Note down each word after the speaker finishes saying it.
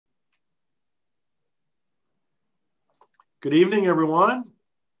Good evening, everyone.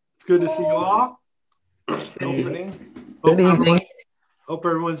 It's good to see you all. Good evening. Hope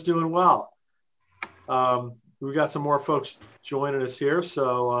everyone's doing well. We've got some more folks joining us here,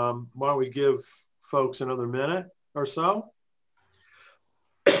 so why don't we give folks another minute or so.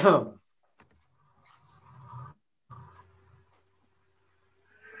 So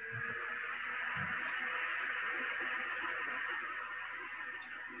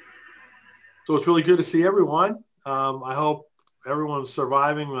it's really good to see everyone. I hope everyone's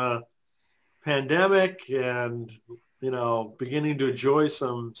surviving the pandemic and, beginning to enjoy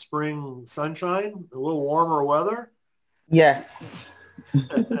some spring sunshine, a little warmer weather. Yes.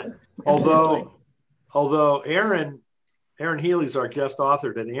 although Erin Healy's our guest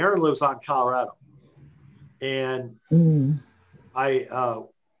author, and Erin lives out in Colorado. And I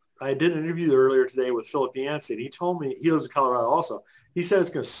did an interview earlier today with Philip Yancey, and he told me he lives in Colorado also. He said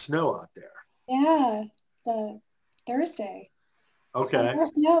it's going to snow out there. Yeah, the Thursday. Okay.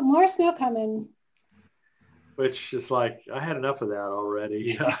 More snow coming. Which is like, I had enough of that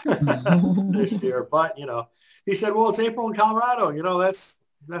already this year. But, he said, well, it's April in Colorado. That's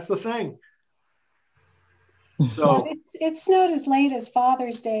the thing. So it snowed as late as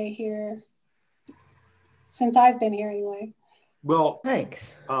Father's Day here, since I've been here anyway. Well,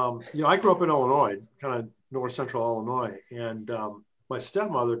 thanks. I grew up in Illinois, kind of north central Illinois. And my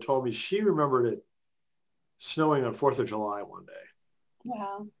stepmother told me she remembered it snowing on 4th of July one day.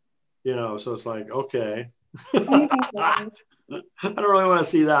 Wow. So it's like, okay. I don't really want to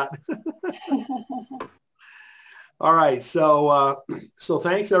see that. All right. So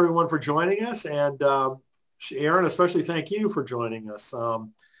thanks everyone for joining us. And Erin, especially thank you for joining us.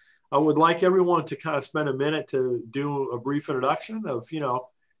 I would like everyone to kind of spend a minute to do a brief introduction of,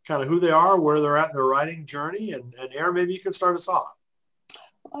 kind of who they are, where they're at in their writing journey. And Erin, maybe you can start us off.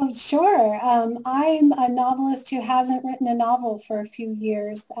 Oh, sure. I'm a novelist who hasn't written a novel for a few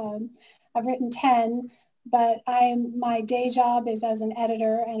years. I've written 10, but my day job is as an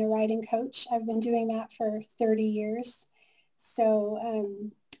editor and a writing coach. I've been doing that for 30 years. So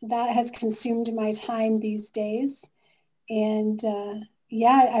that has consumed my time these days. And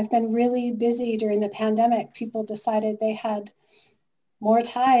I've been really busy during the pandemic. People decided they had more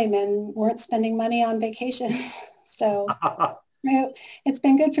time and weren't spending money on vacations. So it's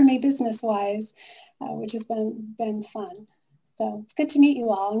been good for me business-wise, which has been fun. So it's good to meet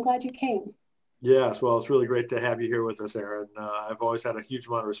you all. I'm glad you came. Yes, well, it's really great to have you here with us, Erin. I've always had a huge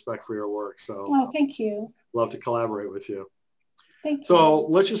amount of respect for your work. So thank you. Love to collaborate with you. Thank you. So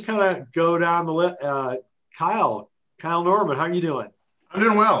let's just kind of go down the list. Kyle Norman, how are you doing? I'm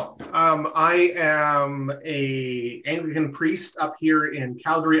doing well. I am a Anglican priest up here in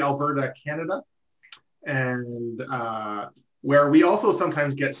Calgary, Alberta, Canada, and where we also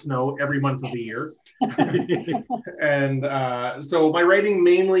sometimes get snow every month of the year. And so my writing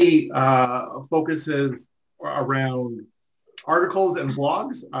mainly focuses around articles and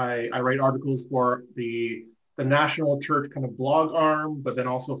blogs. I write articles for the National Church kind of blog arm, but then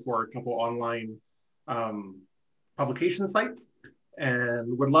also for a couple online publication sites,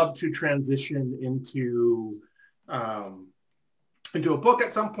 and would love to transition into a book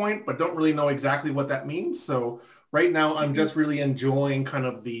at some point, but don't really know exactly what that means. So right now I'm just really enjoying kind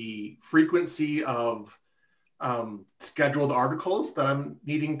of the frequency of scheduled articles that I'm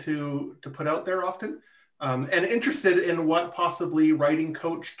needing to put out there often, and interested in what possibly writing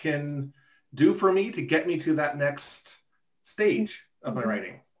coach can do for me to get me to that next stage of my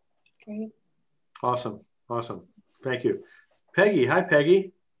writing. Great. Awesome. Thank you. Peggy. Hi,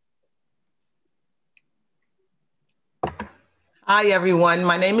 Peggy. Hi, everyone.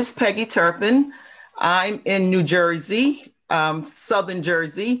 My name is Peggy Turpin. I'm in New Jersey, Southern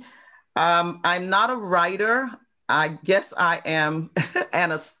Jersey. I'm not a writer. I guess I am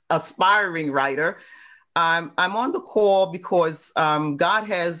an aspiring writer. I'm on the call because God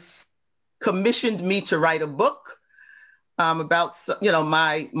has commissioned me to write a book about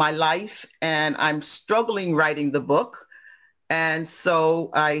my life, and I'm struggling writing the book. And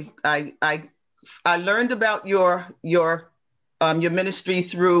so I learned about your ministry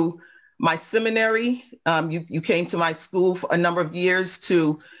through my seminary. You came to my school for a number of years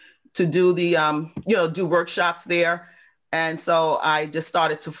to do do workshops there. And so I just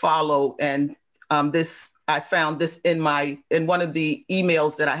started to follow, and I found this in one of the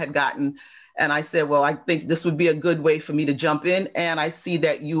emails that I had gotten. And I said, well, I think this would be a good way for me to jump in. And I see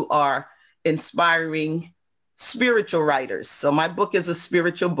that you are inspiring spiritual writers. So my book is a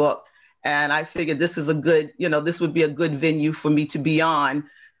spiritual book. And I figured this is this would be a good venue for me to be on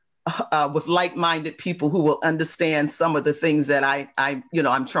with like-minded people who will understand some of the things that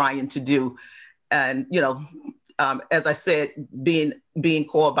I'm trying to do. And, as I said, being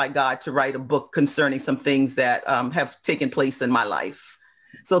called by God to write a book concerning some things that have taken place in my life.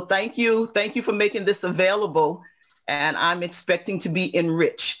 So thank you for making this available, and I'm expecting to be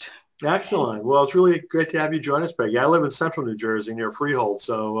enriched. Excellent. Well, it's really great to have you join us, Peggy. I live in central New Jersey near Freehold,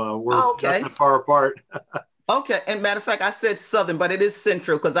 so we're not that far apart. Okay. And matter of fact, I said southern, but it is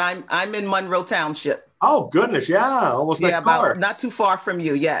central because I'm in Monroe Township. Oh, goodness. Yeah. Almost next door. Not too far from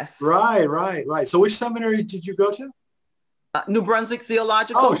you. Yes. Right. So which seminary did you go to? New Brunswick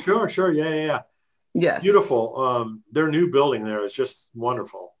Theological. Oh, sure. Yeah. Yes. Beautiful. Their new building there is just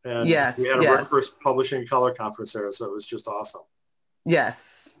wonderful. And we had a very first publishing color conference there, so it was just awesome.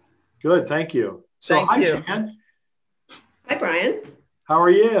 Yes. Good. Thank you. So hi, Jan. Hi, Brian. How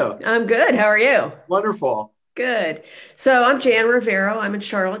are you? I'm good. How are you? Wonderful. Good. So I'm Jan Rivero. I'm in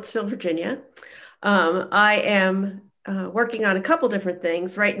Charlottesville, Virginia. I am working on a couple different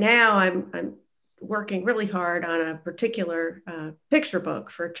things. Right now, I'm working really hard on a particular picture book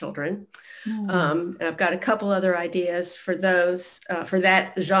for children. And I've got a couple other ideas for those, for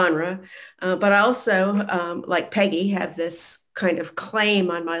that genre. But I also, like Peggy, have this kind of claim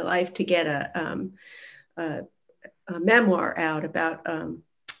on my life to get a memoir out about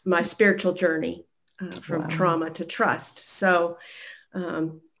my spiritual journey from trauma to trust. So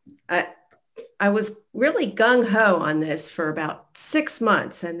I was really gung-ho on this for about 6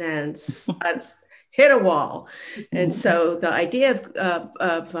 months, and then I hit a wall. And so the idea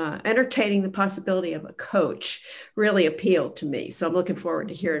of entertaining the possibility of a coach really appealed to me. So I'm looking forward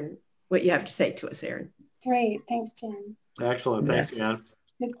to hearing what you have to say to us, Erin. Great. Thanks, Jen. Excellent. Thanks, Jan.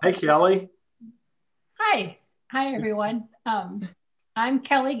 Hey, Kelly. Hi, everyone. I'm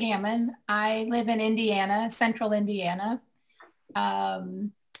Kelly Gammon. I live in Indiana, central Indiana.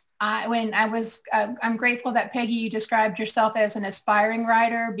 I'm grateful that Peggy, you described yourself as an aspiring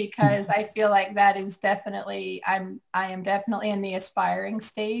writer, because I feel like that is definitely, I am definitely in the aspiring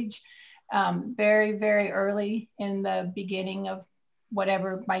stage, very, very early in the beginning of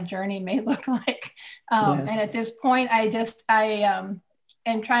whatever my journey may look like. And at this point, I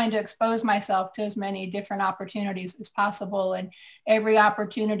am trying to expose myself to as many different opportunities as possible. And every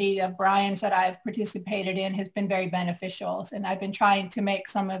opportunity of Brian's that I've participated in has been very beneficial. And I've been trying to make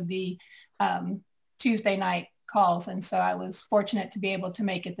some of the Tuesday night calls. And so I was fortunate to be able to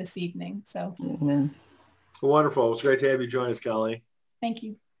make it this evening. So Wonderful. It's great to have you join us, Kelly. Thank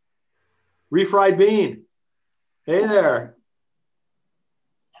you. Refried bean. Hey there.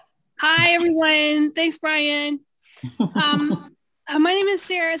 Hi, everyone. Thanks, Brian. My name is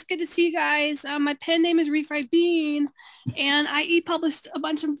Sarah. It's good to see you guys. My pen name is Refried Bean, and I e-published a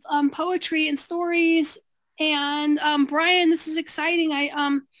bunch of poetry and stories. And Brian, this is exciting.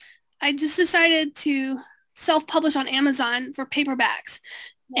 I just decided to self-publish on Amazon for paperbacks,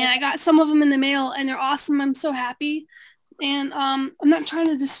 and I got some of them in the mail, and they're awesome. I'm so happy. And I'm not trying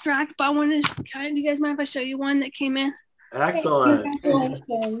to distract, but I wanted to. Do you guys mind if I show you one that came in? Excellent.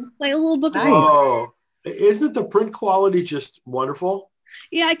 Like a little book. Nice. Oh, isn't the print quality just wonderful?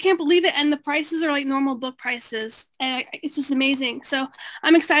 Yeah, I can't believe it. And the prices are like normal book prices. And it's just amazing. So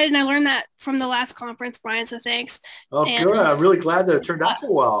I'm excited. And I learned that from the last conference, Brian. So thanks. Oh, good. I'm really glad that it turned out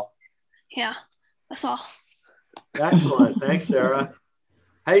so well. Yeah, that's all. Excellent. Thanks, Sarah.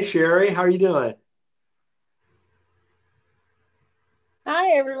 Hey, Sherry, how are you doing? Hi,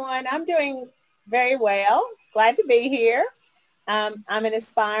 everyone. I'm doing very well. Glad to be here. I'm an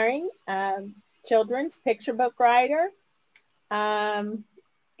aspiring children's picture book writer. And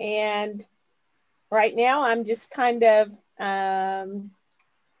right now I'm just kind of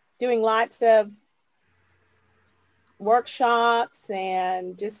doing lots of workshops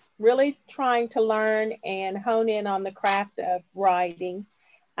and just really trying to learn and hone in on the craft of writing.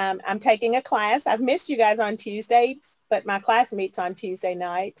 I'm taking a class. I've missed you guys on Tuesdays, but my class meets on Tuesday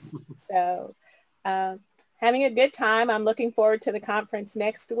nights. So having a good time. I'm looking forward to the conference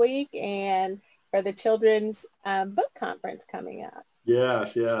next week and for the children's book conference coming up.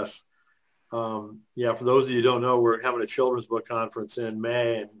 Yes. Yeah, for those of you who don't know, we're having a children's book conference in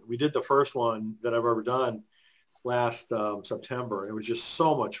May, and we did the first one that I've ever done last September. It was just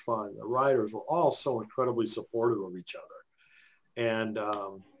so much fun. The writers were all so incredibly supportive of each other, and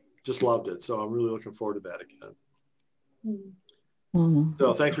just loved it. So I'm really looking forward to that again. Mm-hmm.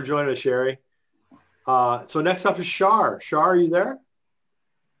 So thanks for joining us, Sherry. So next up is Shar. Shar, are you there?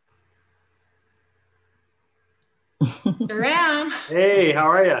 Sure am. Hey, how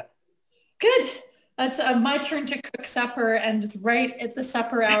are you? Good. It's my turn to cook supper, and it's right at the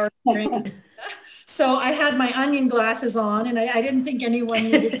supper hour. So I had my onion glasses on, and I didn't think anyone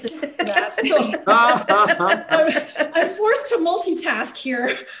needed to see that. So I'm forced to multitask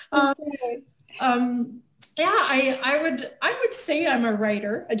here. Yeah, I would say I'm a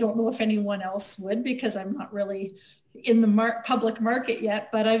writer. I don't know if anyone else would because I'm not really in the public market yet,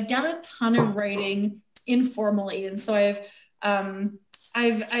 but I've done a ton of writing informally. And so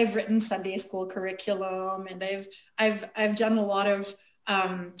I've written Sunday school curriculum, and I've done a lot of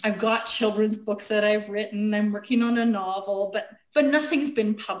I've got children's books that I've written. I'm working on a novel, but nothing's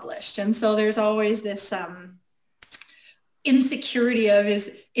been published. And so there's always this insecurity of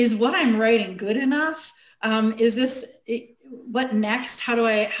is what I'm writing good enough? Is this what next? How do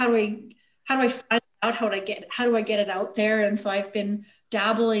I find out how do I get it out there? And so I've been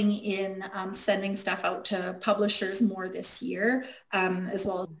dabbling in sending stuff out to publishers more this year, as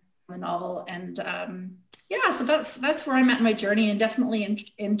well as the novel. And yeah, so that's where I'm at in my journey, and definitely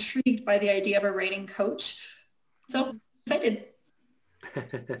intrigued by the idea of a writing coach. So excited.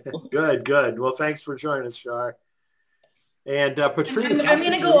 Good. Well, thanks for joining us, Shar. And Patrice, I'm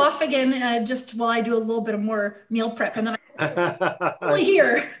going to go off again just while I do a little bit of more meal prep, and then I'll be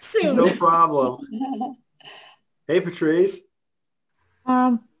here soon. No problem. Hey, Patrice.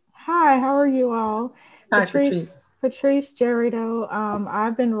 Hi, how are you all? Hi, Patrice. Patrice Gerardo.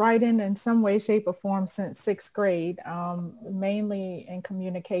 I've been writing in some way, shape, or form since 6th grade, mainly in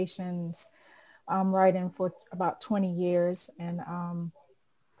communications. I'm writing for about 20 years. And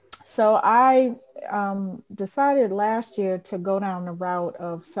so I decided last year to go down the route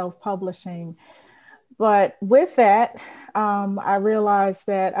of self-publishing. But with that, I realized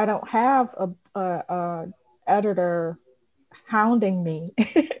that I don't have a editor hounding me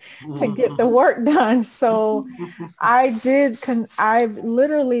to get the work done. So I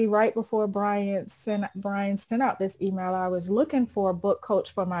literally right before Brian sent out this email, I was looking for a book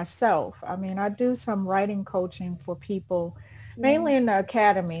coach for myself. I mean, I do some writing coaching for people, mainly in the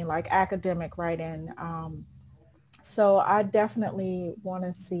academy, like academic writing. So I definitely want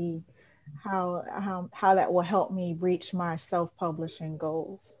to see how that will help me reach my self-publishing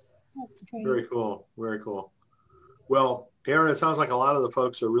goals. That's great. Very cool. Very cool. Well, Erin, it sounds like a lot of the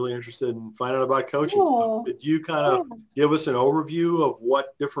folks are really interested in finding out about coaching. Cool. Could you kind of give us an overview of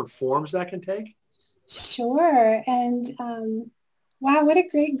what different forms that can take? Sure. And wow, what a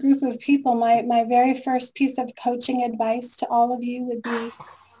great group of people. My very first piece of coaching advice to all of you would be,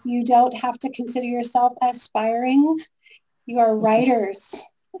 you don't have to consider yourself aspiring. You are writers,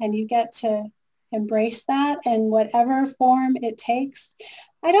 and you get to embrace that in whatever form it takes.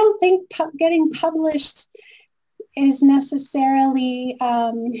 I don't think getting published is necessarily,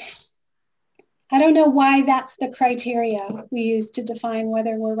 I don't know why that's the criteria we use to define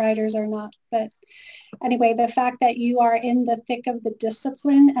whether we're writers or not. But anyway, the fact that you are in the thick of the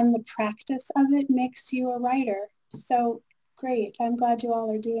discipline and the practice of it makes you a writer. So great. I'm glad you all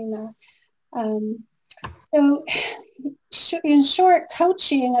are doing that. So in short,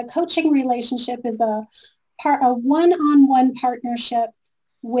 a coaching relationship is a one-on-one partnership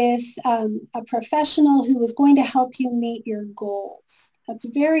with a professional who is going to help you meet your goals. That's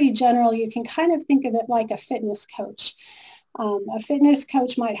very general. You can kind of think of it like a fitness coach. A fitness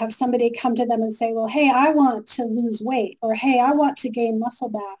coach might have somebody come to them and say, well, hey, I want to lose weight, or hey, I want to gain muscle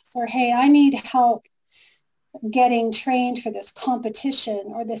mass, or hey, I need help getting trained for this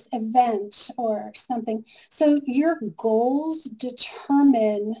competition or this event or something. So your goals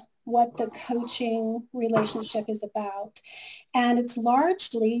determine what the coaching relationship is about. And it's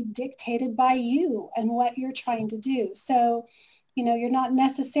largely dictated by you and what you're trying to do. So, you're not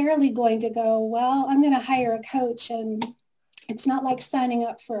necessarily going to go, well, I'm going to hire a coach, and it's not like signing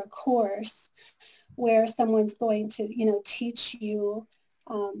up for a course where someone's going to, teach you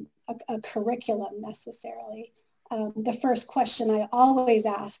a curriculum necessarily. The first question I always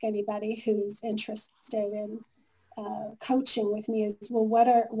ask anybody who's interested in coaching with me is, well, what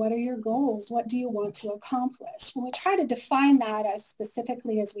are your goals? What do you want to accomplish? And we try to define that as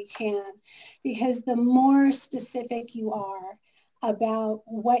specifically as we can, because the more specific you are about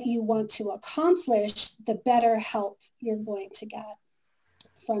what you want to accomplish, the better help you're going to get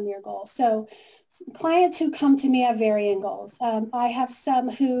from your goals. So clients who come to me have varying goals. I have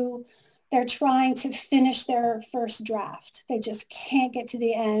some who they're trying to finish their first draft. They just can't get to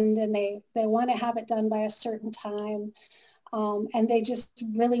the end, and they want to have it done by a certain time. And they just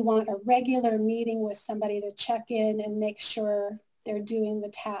really want a regular meeting with somebody to check in and make sure they're doing the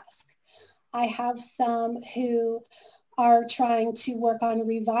task. I have some who are trying to work on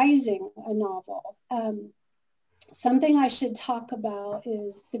revising a novel. Something I should talk about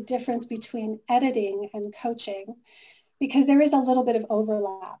is the difference between editing and coaching, because there is a little bit of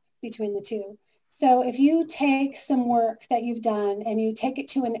overlap between the two. So if you take some work that you've done and you take it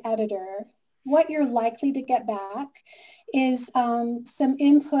to an editor, what you're likely to get back is some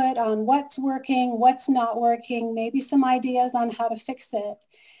input on what's working, what's not working, maybe some ideas on how to fix it.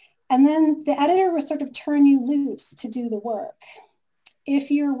 And then the editor will sort of turn you loose to do the work.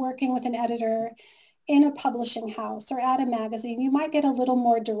 If you're working with an editor in a publishing house or at a magazine, you might get a little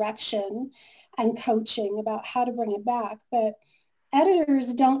more direction and coaching about how to bring it back. But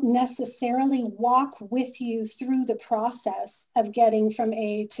editors don't necessarily walk with you through the process of getting from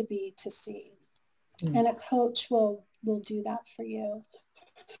A to B to C. And a coach will do that for you.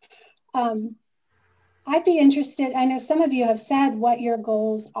 I'd be interested, I know some of you have said what your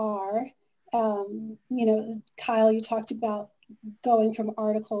goals are. You know, Kyle, you talked about going from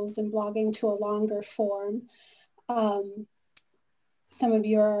articles and blogging to a longer form. Some of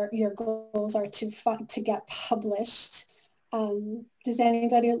your goals are to get published. Does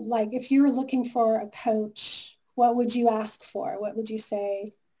anybody, like, if you were looking for a coach, what would you ask for? What would you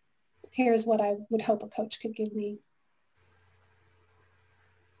say? Here's what I would hope a coach could give me.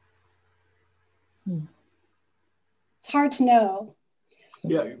 It's hard to know.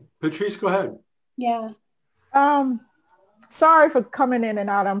 Yeah, Patrice, go ahead. Yeah. Sorry for coming in and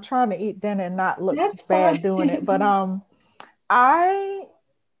out. I'm trying to eat dinner and not look bad doing it. But I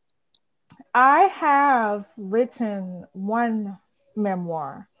have written one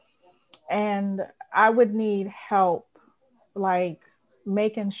memoir, and I would need help, like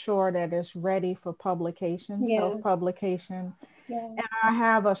making sure that it's ready for publication, self-publication. Yeah. And I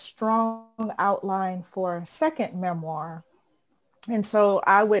have a strong outline for a second memoir. And so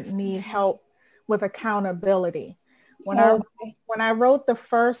I would need help with accountability. When I wrote the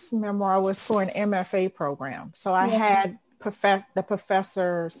first memoir, it was for an MFA program. So I had the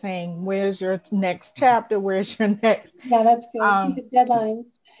professor saying, where's your next chapter? Where's your next? Yeah, that's good. Deadlines.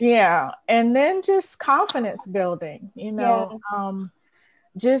 Yeah. And then just confidence building, you know,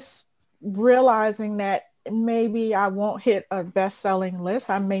 just realizing that maybe I won't hit a best-selling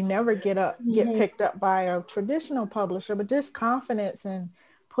list. I may never get picked up by a traditional publisher, but just confidence in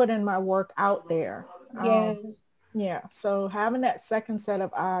putting my work out there. So having that second set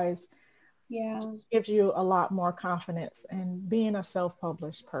of eyes gives you a lot more confidence in being a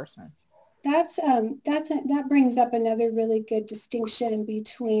self-published person. That brings up another really good distinction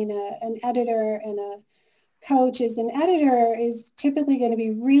between an editor and a coach. Is an editor is typically going to be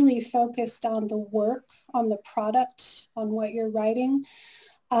really focused on the work, on the product, on what you're writing.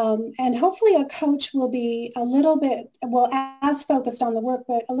 And hopefully a coach will be a little bit, as focused on the work,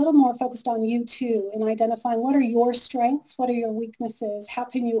 but a little more focused on you too, and identifying what are your strengths, what are your weaknesses, how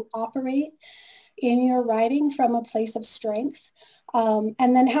can you operate in your writing from a place of strength, and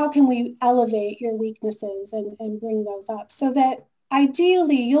then how can we elevate your weaknesses and bring those up, so that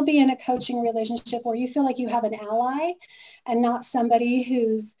ideally you'll be in a coaching relationship where you feel like you have an ally and not somebody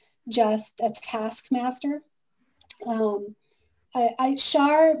who's just a taskmaster.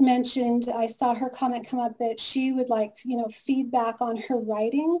 Shar mentioned, I saw her comment come up that she would like, feedback on her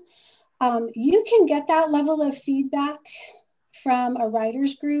writing. You can get that level of feedback from a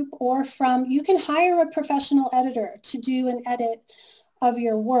writer's group, or you can hire a professional editor to do an edit of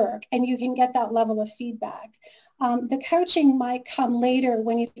your work, and you can get that level of feedback. The coaching might come later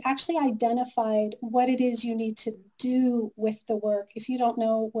when you've actually identified what it is you need to do with the work if you don't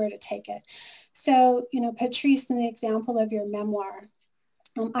know where to take it. So, Patrice, in the example of your memoir,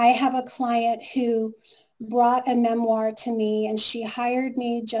 I have a client who brought a memoir to me, and she hired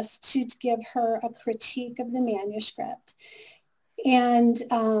me just to give her a critique of the manuscript. And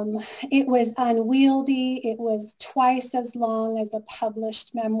it was unwieldy. It was twice as long as a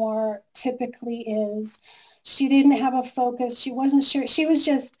published memoir typically is. She didn't have a focus. She wasn't sure. She was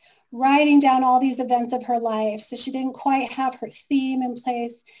just writing down all these events of her life. So she didn't quite have her theme in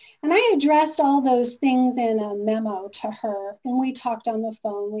place. And I addressed all those things in a memo to her. And we talked on the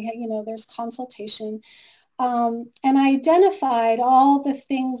phone. We had, there's consultation. And I identified all the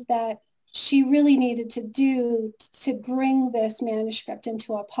things that she really needed to do to bring this manuscript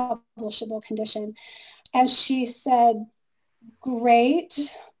into a publishable condition. And she said,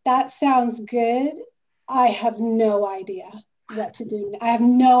 great, that sounds good. I have no idea what to do. I have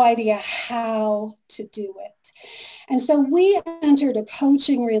no idea how to do it. And so we entered a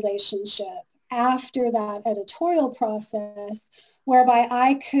coaching relationship after that editorial process, whereby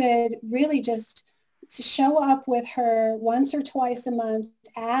I could really just show up with her once or twice a month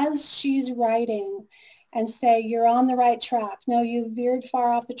as she's writing and say, you're on the right track. No, you've veered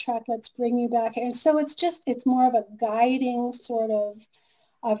far off the track. Let's bring you back. And so it's more of a guiding sort of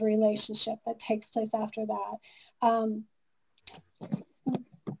relationship that takes place after that.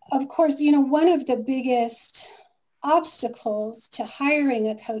 Of course, one of the biggest obstacles to hiring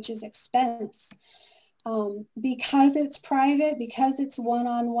a coach's expense. Because it's private, because it's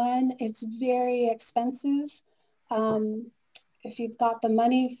one-on-one, it's very expensive. If you've got the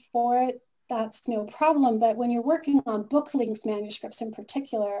money for it, that's no problem. But when you're working on book length manuscripts in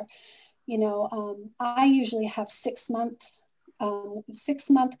particular, you know, I usually have 6-month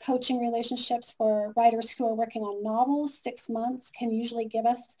coaching relationships for writers who are working on novels. 6 months can usually give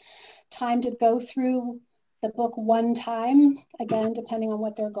us time to go through the book one time, again, depending on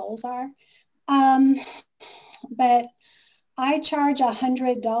what their goals are. But I charge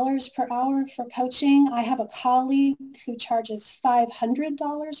 $100 per hour for coaching. I have a colleague who charges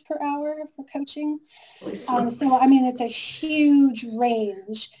 $500 per hour for coaching. So, I mean, it's a huge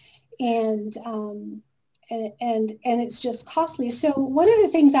range, and it's just costly. So one of the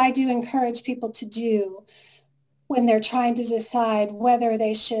things I do encourage people to do when they're trying to decide whether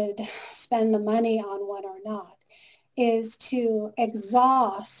they should spend the money on one or not is to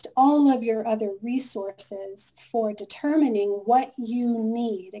exhaust all of your other resources for determining what you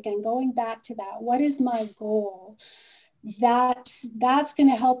need. Again, going back to that, what is my goal? That's going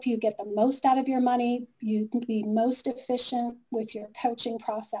to help you get the most out of your money. You can be most efficient with your coaching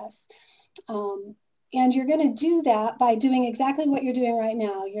process. And you're going to do that by doing exactly what you're doing right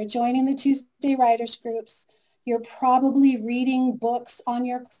now. You're joining the Tuesday writers groups. You're probably reading books on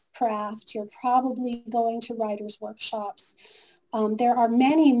your craft. You're probably going to writers workshops. There are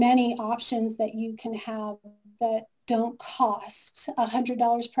many, many options that you can have that don't cost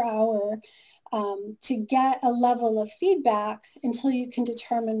 $100 per hour to get a level of feedback until you can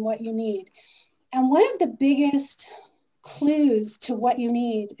determine what you need. And one of the biggest clues to what you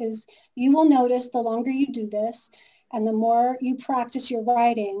need is you will notice the longer you do this and the more you practice your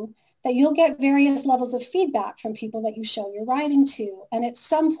writing, that you'll get various levels of feedback from people that you show your writing to. And at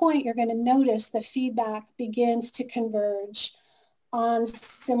some point, you're going to notice the feedback begins to converge on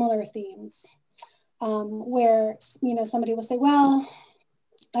similar themes, where, you know, somebody will say, well,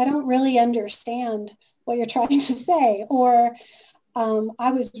 I don't really understand what you're trying to say, or I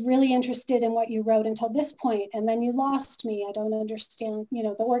was really interested in what you wrote until this point, and then you lost me. I don't understand, you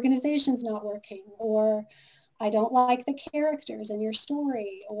know, the organization's not working, or I don't like the characters in your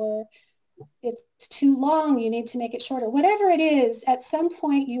story, or it's too long, you need to make it shorter. Whatever it is, at some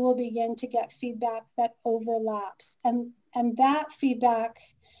point you will begin to get feedback that overlaps. And that feedback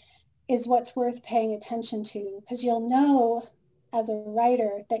is what's worth paying attention to, because you'll know as a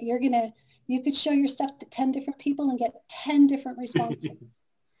writer that you could show your stuff to 10 different people and get 10 different responses.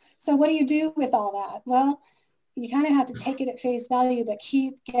 So what do you do with all that? Well, you kind of have to take it at face value, but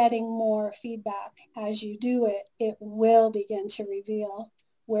keep getting more feedback. As you do it, it will begin to reveal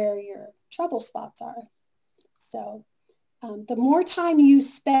where your trouble spots are. So the more time you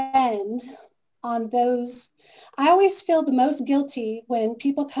spend on those, I always feel the most guilty when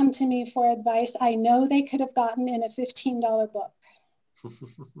people come to me for advice I know they could have gotten in a $15 book.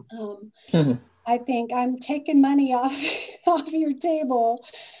 I think I'm taking money off your table,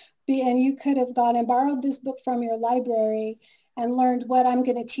 and you could have gone and borrowed this book from your library and learned what I'm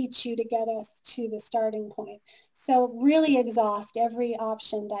going to teach you to get us to the starting point. So really exhaust every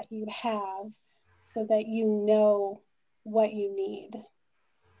option that you have so that you know what you need.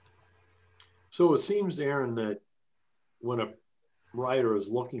 So it seems, Erin, that when a writer is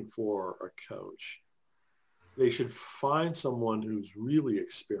looking for a coach, they should find someone who's really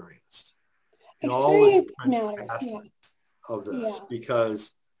experienced in all the different facets of this,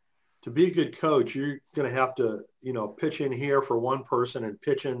 because to be a good coach, you're going to have to, you know, pitch in here for one person and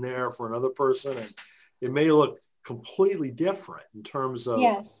pitch in there for another person. And it may look completely different in terms of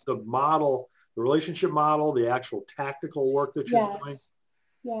the model, the relationship model, the actual tactical work that you're doing.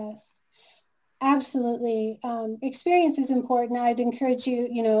 Yes, absolutely. Experience is important. I'd encourage you,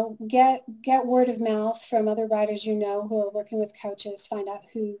 you know, get word of mouth from other writers you know who are working with coaches, find out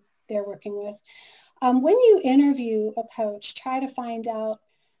who they're working with. When you interview a coach, try to find out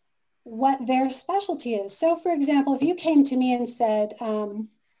what their specialty is. So for example, if you came to me and said,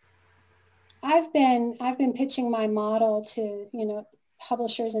 I've been pitching my model to, you know,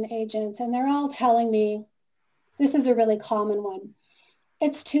 publishers and agents, and they're all telling me, this is a really common one,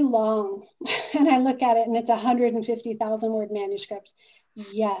 it's too long. And I look at it and it's 150,000 word manuscript.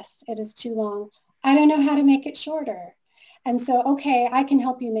 Yes, it is too long. I don't know how to make it shorter. And so, okay, I can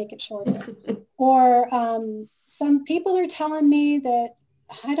help you make it shorter. Or some people are telling me that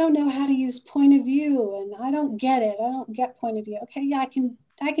I don't know how to use point of view and I don't get it. I don't get point of view. Okay, yeah, I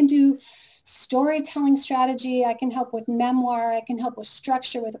can do storytelling strategy. I can help with memoir. I can help with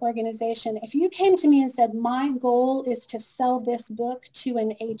structure, with organization. If you came to me and said, my goal is to sell this book to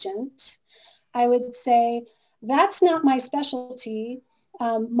an agent, I would say, That's not my specialty.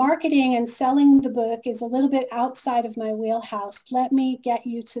 Marketing and selling the book is a little bit outside of my wheelhouse. Let me get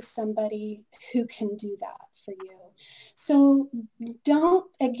you to somebody who can do that for you. So don't,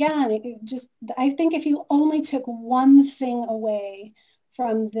 again, I think if you only took one thing away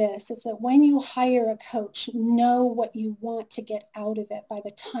from this, is that when you hire a coach, know what you want to get out of it by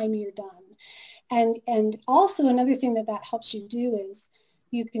the time you're done. And also another thing that helps you do is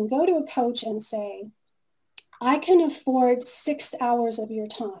you can go to a coach and say, I can afford 6 hours of your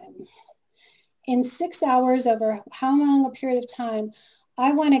time. In 6 hours over how long a period of time,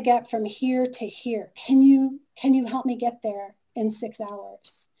 I want to get from here to here. Can you help me get there in 6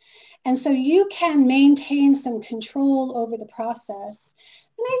 hours? And so you can maintain some control over the process.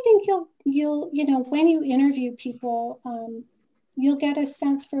 And I think you'll when you interview people, you'll get a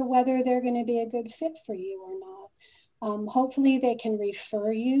sense for whether they're going to be a good fit for you or not. Hopefully they can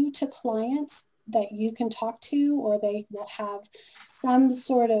refer you to clients that you can talk to, or they will have some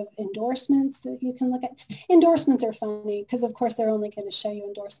sort of endorsements that you can look at. Endorsements are funny because of course they're only going to show you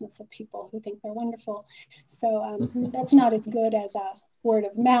endorsements of people who think they're wonderful. So that's not as good as a word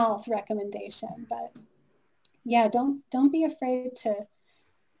of mouth recommendation, but yeah, don't be afraid to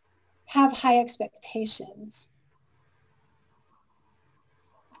have high expectations.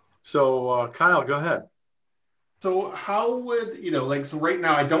 So Kyle, go ahead. So how would, so right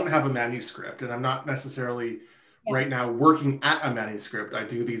now I don't have a manuscript, and I'm not necessarily right now working at a manuscript. I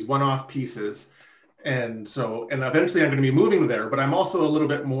do these one-off pieces. And eventually I'm going to be moving there, but I'm also a little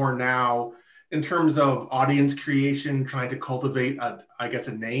bit more now in terms of audience creation, trying to cultivate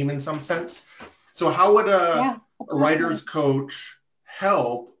a name in some sense. So how would a writer's coach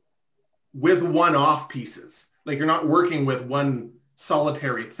help with one-off pieces? Like, you're not working with one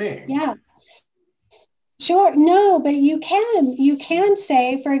solitary thing. Yeah. Sure. No, but you can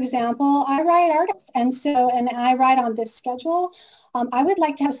say, for example, I write articles and I write on this schedule. I would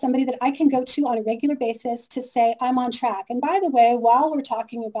like to have somebody that I can go to on a regular basis to say I'm on track. And by the way, while we're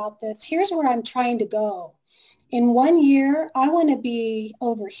talking about this, here's where I'm trying to go. In 1 year, I want to be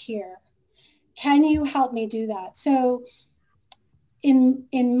over here. Can you help me do that? So when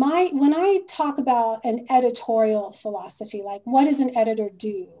I talk about an editorial philosophy, like what does an editor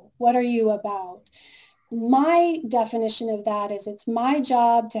do? What are you about? My definition of that is it's my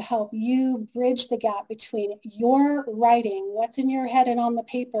job to help you bridge the gap between your writing, what's in your head and on the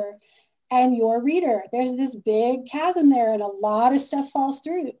paper, and your reader. There's this big chasm there and a lot of stuff falls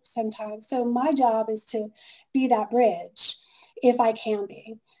through sometimes. So my job is to be that bridge if I can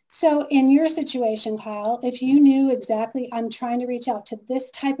be. So in your situation, Kyle, if you knew exactly I'm trying to reach out to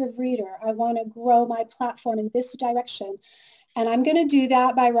this type of reader, I want to grow my platform in this direction, and I'm going to do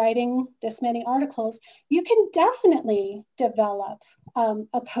that by writing this many articles, you can definitely develop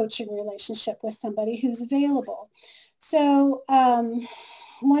a coaching relationship with somebody who's available. So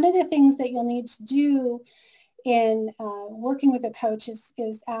one of the things that you'll need to do in working with a coach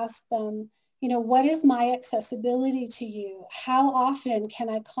is ask them, what is my accessibility to you? How often can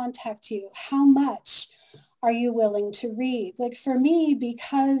I contact you? How much are you willing to read? Like for me,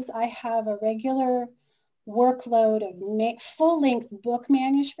 because I have a regular workload of full-length book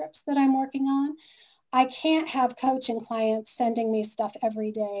manuscripts that I'm working on, I can't have coaching clients sending me stuff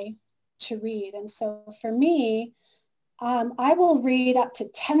every day to read. And so for me, I will read up to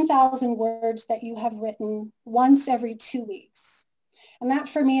 10,000 words that you have written once every 2 weeks. And that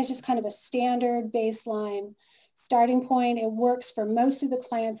for me is just kind of a standard baseline starting point. It works for most of the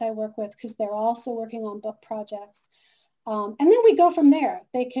clients I work with because they're also working on book projects. And then we go from there.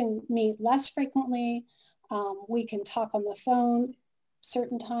 They can meet less frequently. We can talk on the phone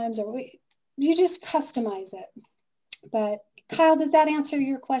certain times, or you just customize it. But Kyle, did that answer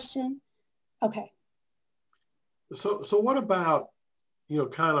your question? Okay. So what about,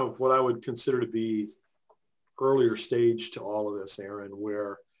 kind of what I would consider to be earlier stage to all of this, Erin,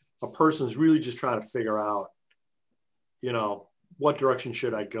 where a person's really just trying to figure out, what direction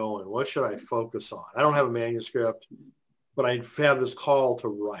should I go in? What should I focus on? I don't have a manuscript, but I have this call to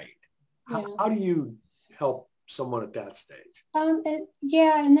write. Yeah. How do you help someone at that stage?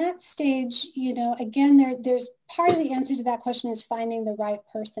 In that stage, again, there's part of the answer to that question is finding the right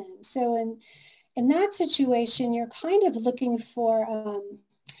person. So in that situation, you're kind of looking for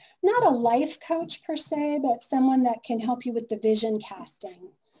not a life coach per se, but someone that can help you with the vision casting.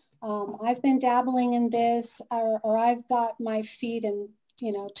 I've been dabbling in this, or I've got my feet in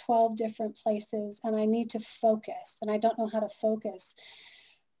 12 different places and I need to focus and I don't know how to focus.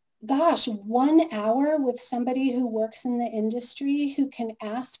 Gosh, 1 hour with somebody who works in the industry who can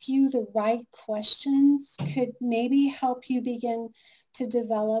ask you the right questions could maybe help you begin to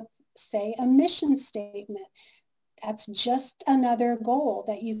develop say a mission statement. That's just another goal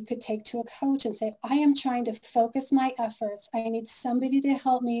that you could take to a coach and say, I am trying to focus my efforts. I need somebody to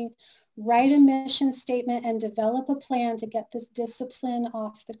help me write a mission statement and develop a plan to get this discipline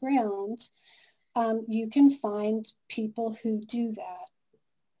off the ground. You can find people who do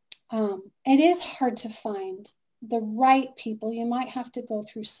that. It is hard to find the right people. You might have to go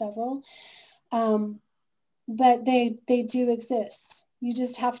through several, but they do exist. You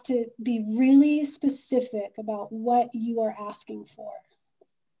just have to be really specific about what you are asking for.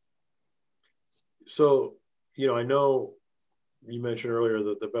 So, I know you mentioned earlier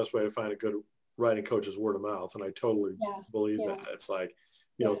that the best way to find a good writing coach is word of mouth. And I totally believe that. It's like,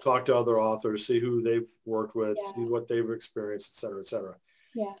 talk to other authors, see who they've worked with, see what they've experienced, et cetera, et cetera.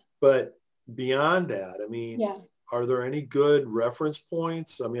 Yeah. But beyond that, I mean, are there any good reference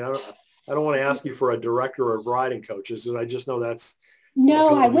points? I mean, I don't want to ask you for a director of writing coaches, because I just know that's,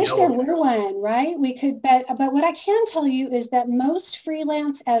 no, I wish there were one, right? We could bet, but what I can tell you is that most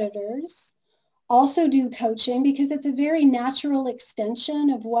freelance editors also do coaching, because it's a very natural extension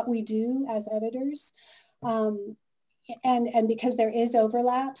of what we do as editors. And because there is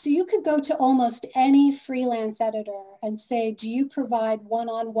overlap. So you could go to almost any freelance editor and say, do you provide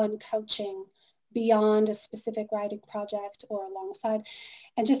one-on-one coaching beyond a specific writing project or alongside,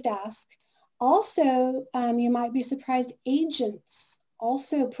 and just ask. Also, you might be surprised, agents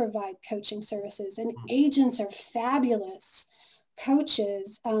also provide coaching services, and agents are fabulous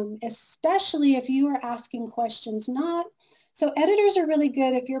coaches, especially if you are asking questions so editors are really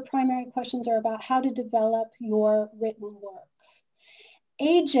good if your primary questions are about how to develop your written work.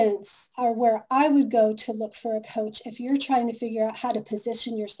 Agents are where I would go to look for a coach if you're trying to figure out how to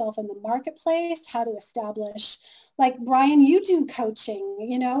position yourself in the marketplace, how to establish, like Brian, you do coaching,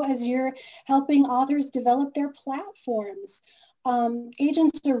 as you're helping authors develop their platforms.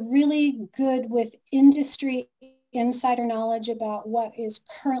 Agents are really good with industry insider knowledge about what is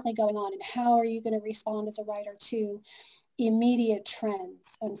currently going on and how are you going to respond as a writer to immediate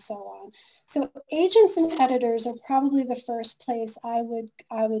trends and so on. So agents and editors are probably the first place I would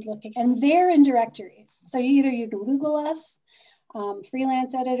look at, and they're in directories. So either you can Google us,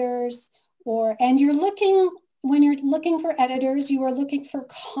 freelance editors, and when you're looking for editors, you are looking for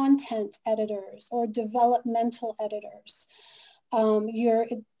content editors or developmental editors.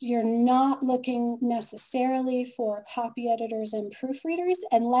 You're not looking necessarily for copy editors and proofreaders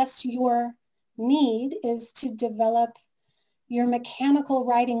unless your need is to develop your mechanical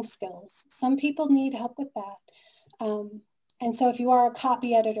writing skills. Some people need help with that. And so if you are a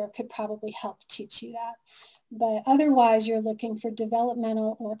copy editor, could probably help teach you that. But otherwise, you're looking for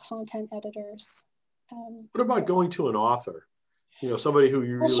developmental or content editors. What about going to an author? Somebody who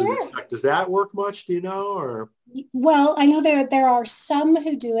you really respect. Does that work much? Do you know? Or well, I know there are some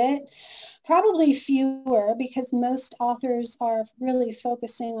who do it, probably fewer, because most authors are really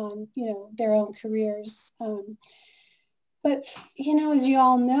focusing on their own careers. But as you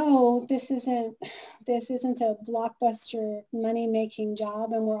all know, this isn't a blockbuster money-making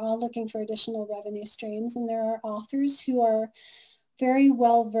job, and we're all looking for additional revenue streams. And there are authors who are very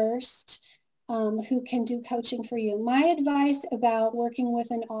well versed, who can do coaching for you. My advice about working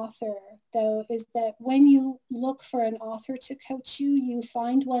with an author, though, is that when you look for an author to coach you, you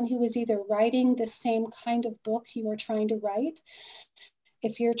find one who is either writing the same kind of book you are trying to write.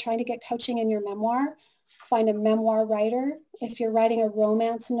 If you're trying to get coaching in your memoir, find a memoir writer. If you're writing a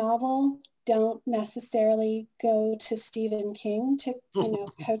romance novel, don't necessarily go to Stephen King to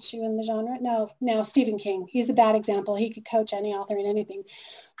coach you in the genre. No, now Stephen King, he's a bad example. He could coach any author in anything.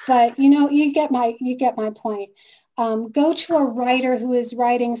 But you get my point. Go to a writer who is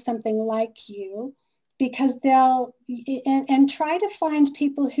writing something like you, because and try to find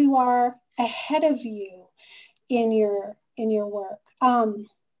people who are ahead of you in your work.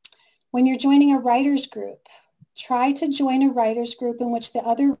 When you're joining a writer's group, try to join a writer's group in which the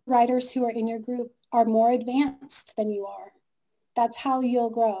other writers who are in your group are more advanced than you are. That's how you'll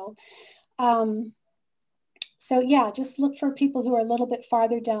grow. So yeah, just look for people who are a little bit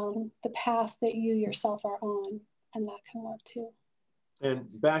farther down the path that you yourself are on, and that can work too. And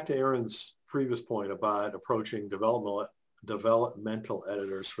back to Erin's previous point about approaching developmental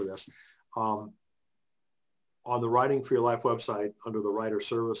editors for this. On the Writing for Your Life website, under the Writer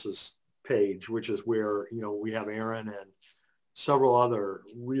Services page, which is where we have Erin and several other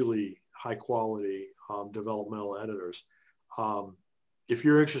really high quality developmental editors. If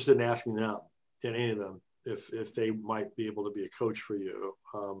you're interested in asking them, in any of them, if they might be able to be a coach for you,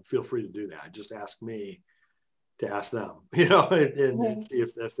 feel free to do that. Just ask me to ask them, you know, and Right. see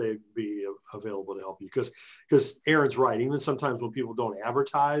if they'd be available to help you. Because Erin's right. Even sometimes when people don't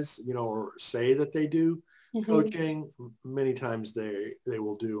advertise, you know, or say that they do coaching, many times they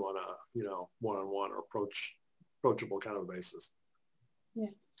will do on a, you know, one-on-one or approachable kind of basis.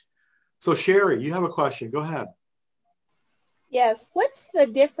 Yeah. So Sherry, you have a question. Go ahead. Yes. What's the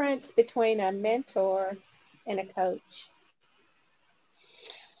difference between a mentor and a coach?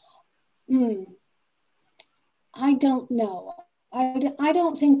 I don't know. I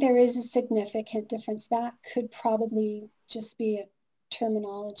don't think there is a significant difference. That could probably just be a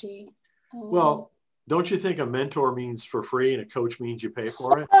terminology. Well, don't you think a mentor means for free and a coach means you pay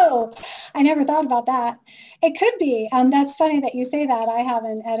for it? Oh, I never thought about that. It could be. That's funny that you say that. I have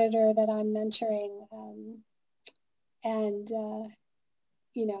an editor that I'm mentoring, and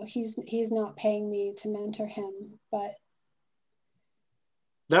you know, he's not paying me to mentor him, but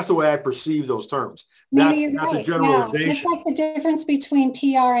that's the way I perceive those terms. Maybe That's right. a generalization. Yeah. It's like the difference between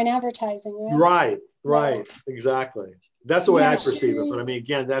PR and advertising, right? Right. Yeah. Exactly. That's the way I perceive it. But I mean,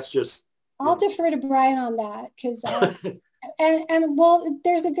 again, that's just. I'll defer to Brian on that because, and well,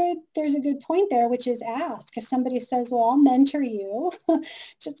 there's a good point there, which is ask. If somebody says, well, I'll mentor you,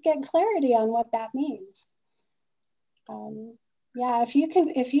 just get clarity on what that means. Yeah, if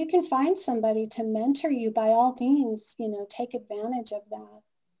you can find somebody to mentor you, by all means, you know, take advantage of that.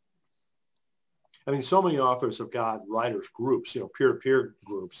 I mean, so many authors have got writers groups, you know, peer-to-peer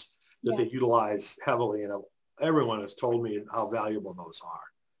groups that they utilize heavily. And everyone has told me how valuable those are.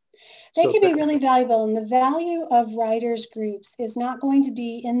 They can be really valuable. And the value of writers groups is not going to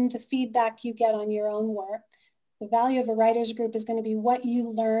be in the feedback you get on your own work. The value of a writers group is going to be what you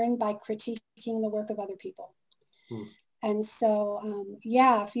learn by critiquing the work of other people. And so,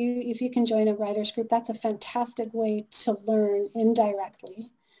 yeah, if you can join a writers group, that's a fantastic way to learn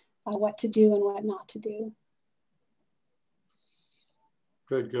indirectly what to do and what not to do.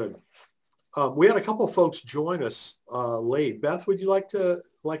 Good. We had a couple of folks join us late. Beth, would you like to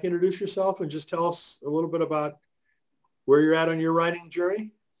introduce yourself and just tell us a little bit about where you're at on your writing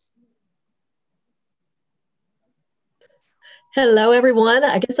journey? Hello, everyone.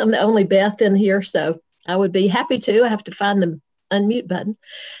 I guess I'm the only Beth in here, so I would be happy to. I have to find the unmute button.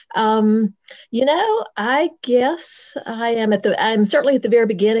 You know, I guess I'm certainly at the very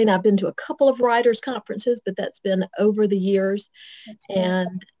beginning. I've been to a couple of writers' conferences, but that's been over the years.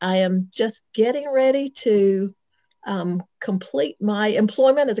 And I am just getting ready to complete my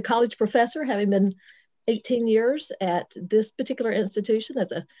employment as a college professor, having been 18 years at this particular institution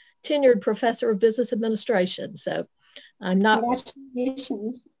as a tenured professor of business administration. So I'm not.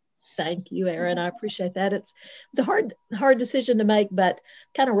 Congratulations. Thank you, Erin. I appreciate that. It's a hard decision to make, but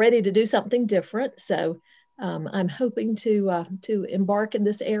kind of ready to do something different. So I'm hoping to embark in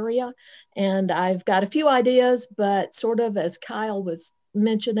this area. And I've got a few ideas, but sort of as Kyle was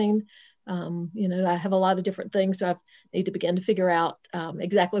mentioning, you know, I have a lot of different things. So I need to begin to figure out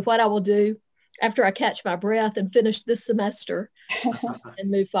exactly what I will do after I catch my breath and finish this semester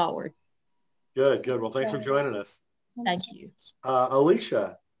and move forward. Good. Well, thanks for joining us. Thank you.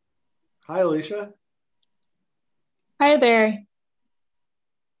 Alicia. Hi, Alicia. Hi there.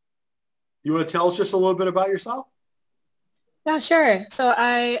 You want to tell us just a little bit about yourself? Yeah, sure. So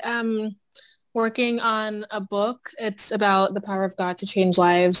I am working on a book. It's about the power of God to change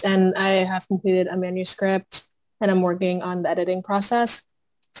lives. And I have completed a manuscript and I'm working on the editing process.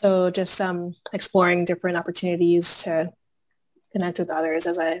 So just exploring different opportunities to connect with others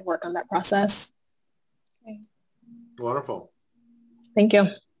as I work on that process. Wonderful. Thank you.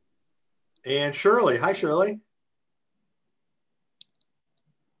 And Shirley. Hi, Shirley.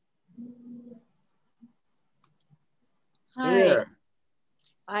 Hi. Hey there.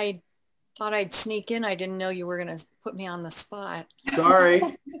 I thought I'd sneak in. I didn't know you were going to put me on the spot. Sorry.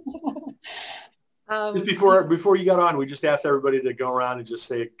 Just before you got on, we just asked everybody to go around and just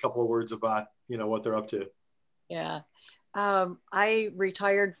say a couple of words about, you know, what they're up to. Yeah. I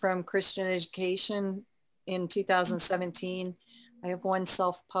retired from Christian education in 2017. I have one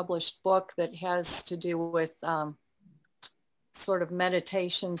self-published book that has to do with sort of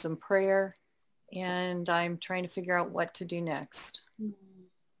meditations and prayer, and I'm trying to figure out what to do next.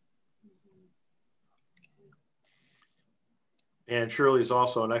 And Shirley is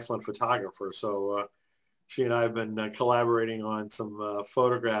also an excellent photographer, so she and I have been collaborating on some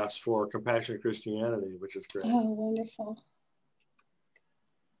photographs for Compassionate Christianity, which is great. Oh, wonderful.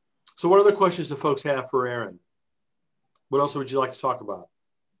 So what other questions do folks have for Erin? What else would you like to talk about?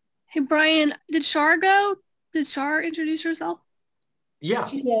 Hey, Brian, did Shar go? Did Shar introduce herself? Yeah.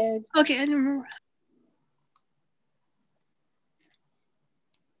 She did. Okay, I didn't remember.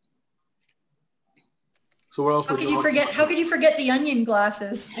 So what else? How could you forget the onion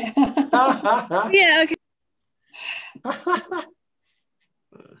glasses? Yeah. Okay.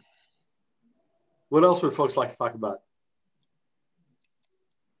 What else would folks like to talk about?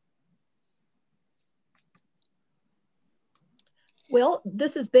 Well,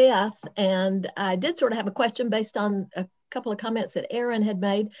 this is Beth, and I did sort of have a question based on a couple of comments that Erin had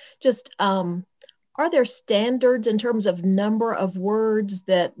made. Just are there standards in terms of number of words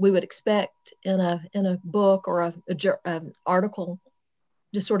that we would expect in a book or an article?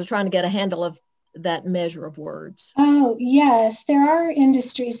 Just sort of trying to get a handle of that measure of words. Oh, yes, there are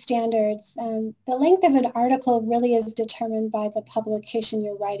industry standards. The length of an article really is determined by the publication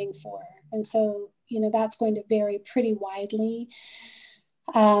you're writing for. And so, that's going to vary pretty widely.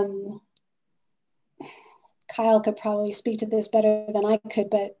 Kyle could probably speak to this better than I could,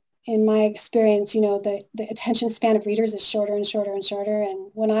 but in my experience, the attention span of readers is shorter and shorter and shorter.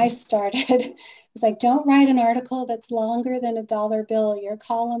 And when I started, it's like, don't write an article that's longer than a dollar bill. Your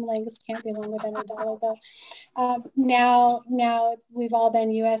column length can't be longer than a dollar bill. Now we've all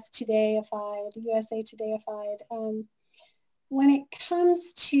been USA Today-ified. When it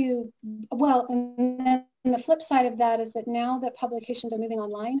comes to, and then the flip side of that is that now that publications are moving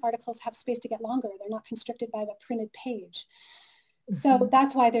online, articles have space to get longer. They're not constricted by the printed page. So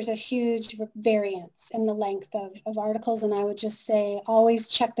that's why there's a huge variance in the length of articles. And I would just say, always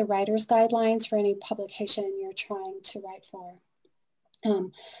check the writer's guidelines for any publication you're trying to write for.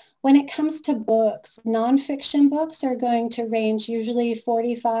 When it comes to books, nonfiction books are going to range usually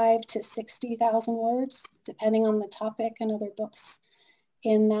 45 to 60,000 words, depending on the topic and other books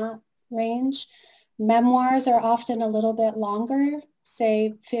in that range. Memoirs are often a little bit longer,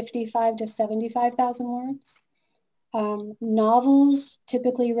 say 55 to 75,000 words. Novels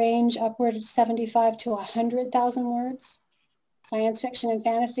typically range upward of 75 to 100,000 words. Science fiction and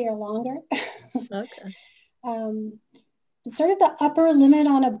fantasy are longer. Okay. Sort of the upper limit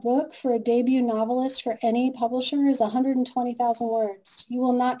on a book for a debut novelist for any publisher is 120,000 words. You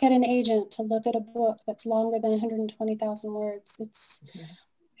will not get an agent to look at a book that's longer than 120,000 words.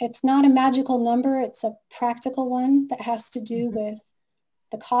 It's not a magical number. It's a practical one that has to do with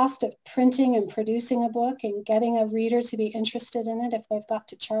the cost of printing and producing a book and getting a reader to be interested in it if they've got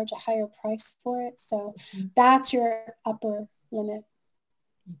to charge a higher price for it. So that's your upper limit.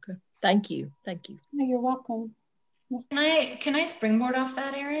 Okay. Thank you. No, you're welcome. Can I springboard off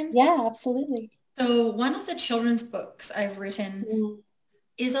that, Erin? Yeah, absolutely. So one of the children's books I've written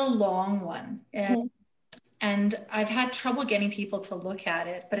is a long one. And I've had trouble getting people to look at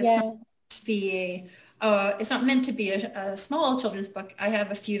it, but it's not meant to be a small children's book. I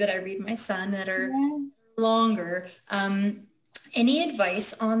have a few that I read my son that are longer. Any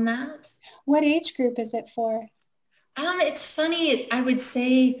advice on that? What age group is it for? It's funny. I would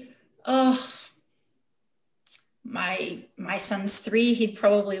say, my son's 3. He'd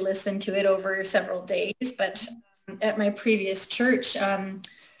probably listen to it over several days. But at my previous church,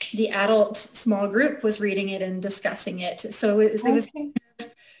 the adult small group was reading it and discussing it. So it's sort of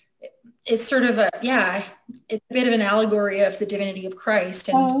it's a bit of an allegory of the divinity of Christ.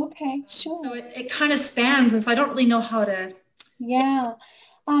 And sure. So it kind of spans, and so I don't really know how to. Yeah.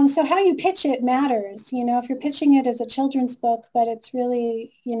 So how you pitch it matters. If you're pitching it as a children's book, but it's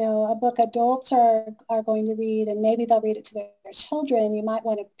really, a book adults are going to read, and maybe they'll read it to their children, you might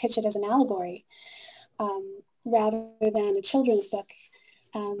want to pitch it as an allegory rather than a children's book.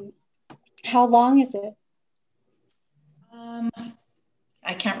 How long is it?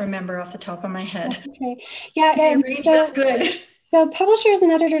 I can't remember off the top of my head. Okay. Yeah, that's good. So publishers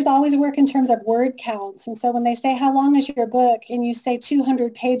and editors always work in terms of word counts. And so when they say, how long is your book? And you say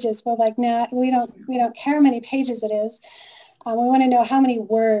 200 pages, we're like, no, we don't care how many pages it is. We want to know how many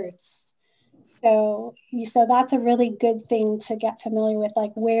words. So that's a really good thing to get familiar with,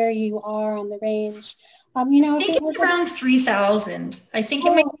 like where you are on the range. I think it's around 3,000. I think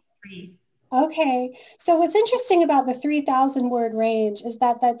it may be 3. Okay. So what's interesting about the 3,000 word range is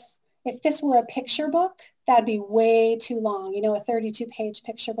if this were a picture book, that'd be way too long. A 32-page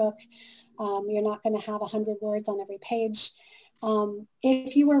picture book, you're not going to have 100 words on every page.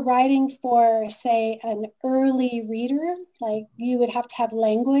 If you were writing for, say, an early reader, like you would have to have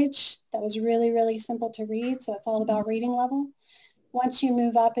language that was really, really simple to read. So it's all about reading level. Once you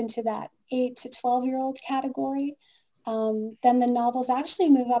move up into that 8 to 12-year-old category, then the novels actually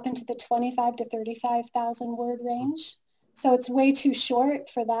move up into the 25 to 35,000 word range. So it's way too short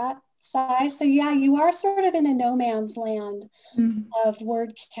for that size. So yeah, you are sort of in a no man's land of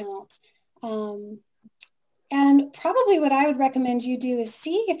word count. And probably what I would recommend you do is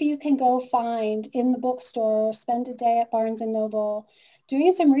see if you can go find in the bookstore, or spend a day at Barnes & Noble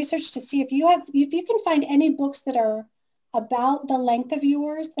doing some research to see if you can find any books that are about the length of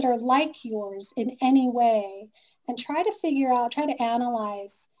yours, that are like yours in any way, and try to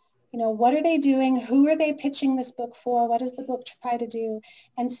analyze, what are they doing? Who are they pitching this book for? What does the book try to do?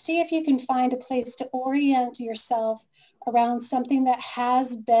 And see if you can find a place to orient yourself around something that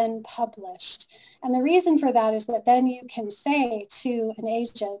has been published. And the reason for that is that then you can say to an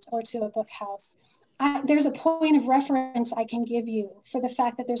agent or to a book house, there's a point of reference I can give you for the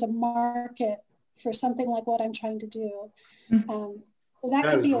fact that there's a market for something like what I'm trying to do. So that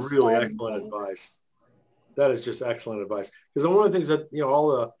could be a really excellent advice. That is just excellent advice. Because one of the things that,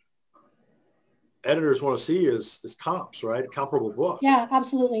 all the editors want to see is comps, right? Comparable books. Yeah,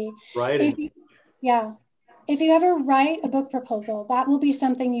 absolutely. Right? If you ever write a book proposal, that will be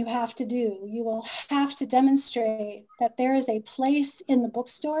something you have to do. You will have to demonstrate that there is a place in the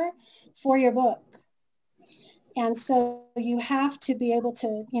bookstore for your book. And so you have to be able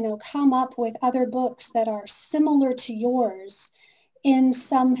to, come up with other books that are similar to yours in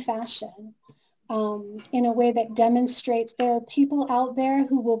some fashion, in a way that demonstrates there are people out there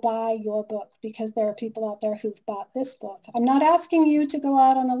who will buy your book because there are people out there who've bought this book. I'm not asking you to go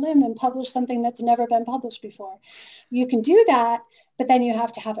out on a limb and publish something that's never been published before. You can do that, but then you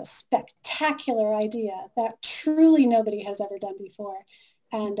have to have a spectacular idea that truly nobody has ever done before.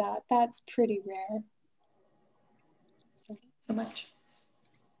 And that's pretty rare. So much.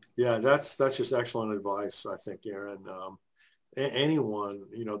 Yeah, that's just excellent advice, I think, Erin. Anyone,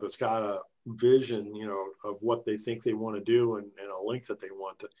 that's got a vision, of what they think they want to do and a length that they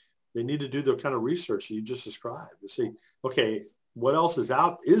want to, they need to do the kind of research you just described to see, okay, what else is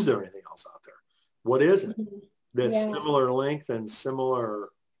out? Is there anything else out there? What is it that's similar length and similar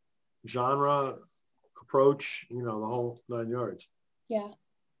genre approach, the whole 9 yards. Yeah.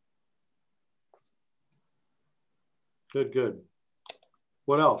 Good.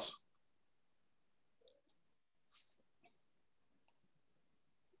 What else?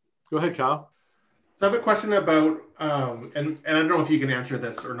 Go ahead, Kyle. So I have a question about, and I don't know if you can answer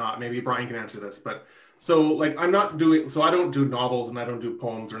this or not. Maybe Brian can answer this, but so I don't do novels and I don't do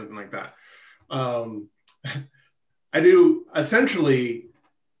poems or anything like that. I do essentially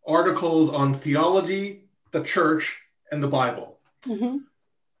articles on theology, the church, and the Bible. Mm-hmm.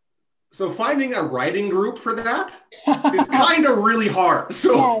 So finding a writing group for that is kind of really hard.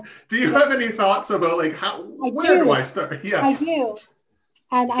 So do you have any thoughts about where do I start? Yeah, I do.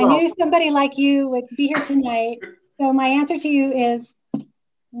 And I knew somebody like you would be here tonight. So my answer to you is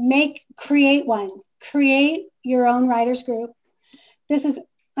create one. Create your own writers group.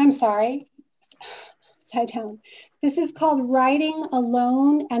 I'm sorry, upside down. This is called Writing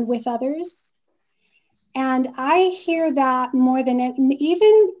Alone and with Others. And I hear that more than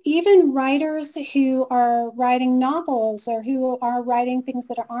even writers who are writing novels or who are writing things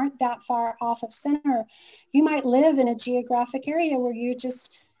that aren't that far off of center. You might live in a geographic area where you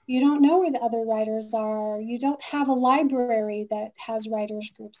don't know where the other writers are. You don't have a library that has writers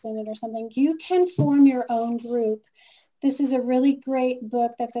groups in it or something. You can form your own group. This is a really great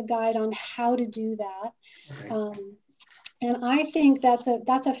book that's a guide on how to do that. Okay. And I think that's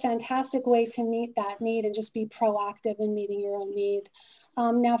a fantastic way to meet that need and just be proactive in meeting your own need.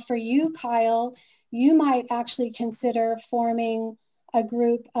 Now for you, Kyle, you might actually consider forming a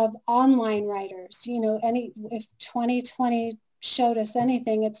group of online writers. If 2020 showed us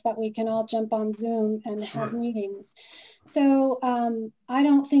anything, it's that we can all jump on Zoom and have meetings. So I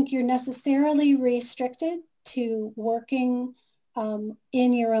don't think you're necessarily restricted to working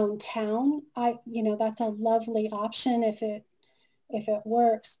in your own town. That's a lovely option if it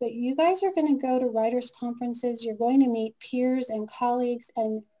works, but you guys are going to go to writers conferences. You're going to meet peers and colleagues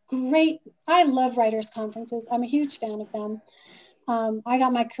and I love writers conferences. I'm a huge fan of them. I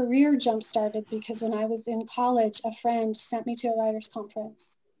got my career jump started because when I was in college, a friend sent me to a writers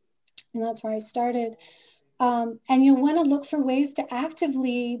conference and that's where I started. And you'll want to look for ways to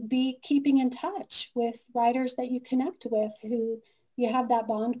actively be keeping in touch with writers that you connect with, who you have that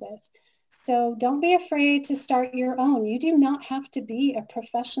bond with. So don't be afraid to start your own. You do not have to be a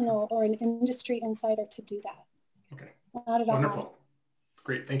professional or an industry insider to do that. Okay. Not at all. Wonderful.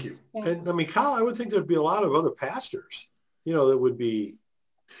 Great. Thank you. Yeah. And Kyle, I would think there'd be a lot of other pastors, that would be.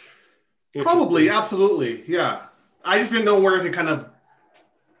 Probably. Absolutely. Yeah. I just didn't know where to kind of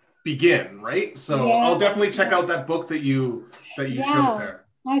begin, right? So I'll definitely check out that book that you showed there.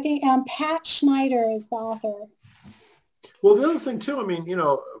 I think Pat Schneider is the author. Well, the other thing too,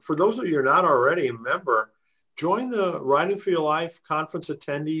 for those of you who are not already a member, join the Writing for Your Life conference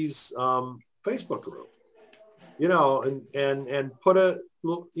attendees Facebook group, and put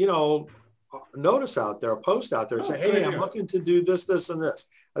notice out there, a post out there and say, hey, I'm looking to do this, this, and this.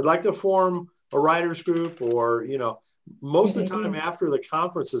 I'd like to form a writers group, or, you know, most of the time after the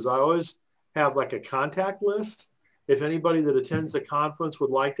conferences, I always have like a contact list. If anybody that attends the conference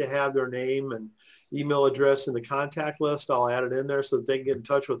would like to have their name and email address in the contact list, I'll add it in there so that they can get in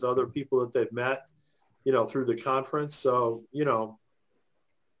touch with other people that they've met, you know, through the conference. So, you know,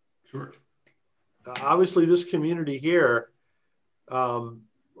 sure. Obviously this community here,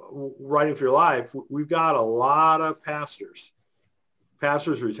 Writing for Your Life, we've got a lot of pastors,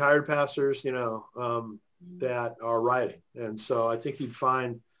 retired pastors, you know, that are writing. And so I think you'd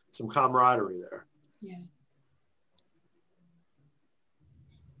find some camaraderie there. Yeah.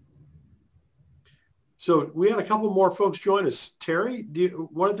 So we had a couple more folks join us. Terry,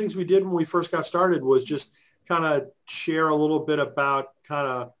 one of the things we did when we first got started was just kind of share a little bit about kind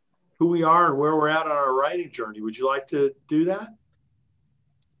of who we are and where we're at on our writing journey. Would you like to do that?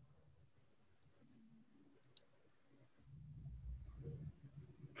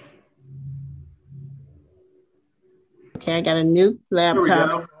 Okay, I got a new laptop. Here we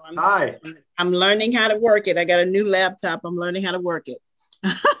go. Hi. I'm learning how to work it. I got a new laptop. I'm learning how to work it.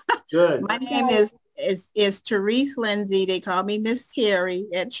 Good. My name is Therese Lindsay. They call me Miss Terry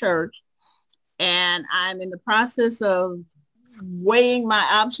at church. And I'm in the process of weighing my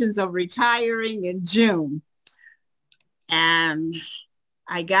options of retiring in June. And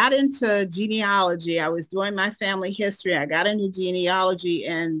I got into genealogy. I was doing my family history. I got into genealogy,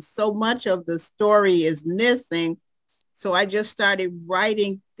 and so much of the story is missing. So I just started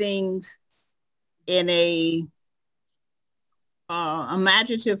writing things in a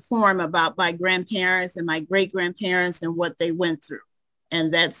imaginative form about my grandparents and my great-grandparents and what they went through.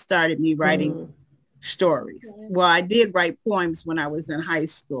 And that started me writing stories. Yeah. Well, I did write poems when I was in high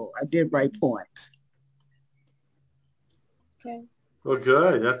school. I did write poems. Okay. Well,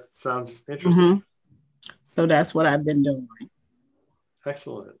 good. That sounds interesting. Mm-hmm. So that's what I've been doing.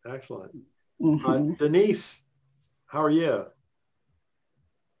 Excellent. Excellent. Mm-hmm. Denise, how are you?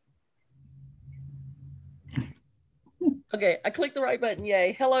 Okay, I clicked the right button.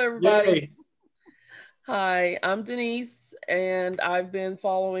 Yay. Hello, everybody. Yay. Hi, I'm Denise, and I've been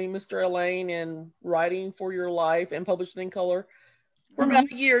following Mr. Elaine and Writing for Your Life and Published in Color for about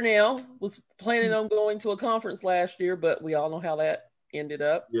a year now. Was planning on going to a conference last year, but we all know how that ended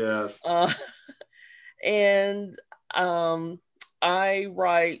up. Yes. And I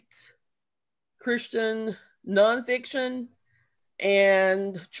write Christian nonfiction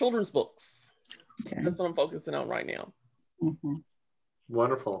and children's books. Okay. That's what I'm focusing on right now. Mm-hmm.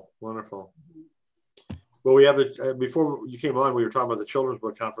 Wonderful. Wonderful. Well, we have before you came on, we were talking about the Children's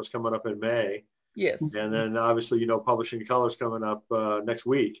Book Conference coming up in May. Yes. And then obviously, you know, Publishing Colors coming up next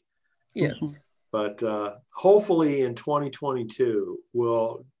week. Yes. But hopefully in 2022,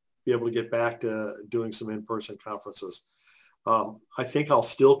 we'll be able to get back to doing some in-person conferences. I think I'll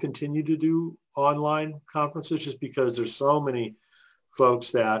still continue to do online conferences just because there's so many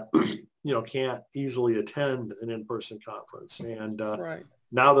folks that, you know, can't easily attend an in-person conference. And right.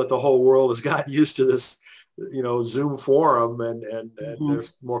 Now that the whole world has gotten used to this, you know, Zoom forum and they're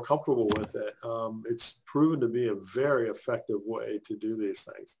more comfortable with it, it's proven to be a very effective way to do these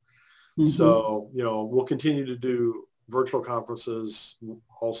things. So, you know, we'll continue to do virtual conferences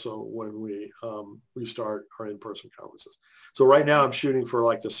also when we start our in-person conferences. So right now I'm shooting for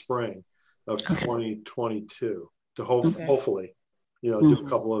like the spring of 2022 to hopefully, you know, do a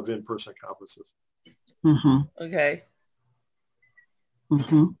couple of in-person conferences. Okay.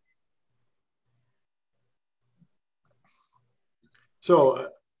 So,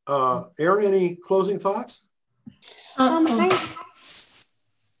 Erin, any closing thoughts? Hey,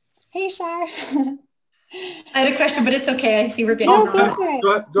 Shar. I had a question, but it's okay. I see we're getting.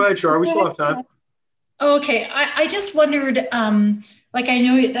 Go ahead, Shar. We still have time. Okay. I just wondered, like I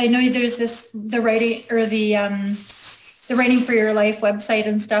know there's the writing or the Writing for Your Life website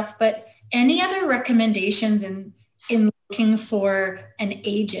and stuff, but any other recommendations in looking for an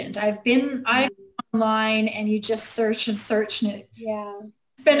agent? I'm online and you just search and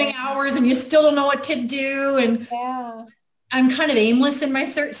spending hours and you still don't know what to do, and I'm kind of aimless in my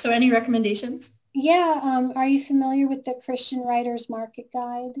search. So any recommendations? Yeah. Are you familiar with the Christian Writers Market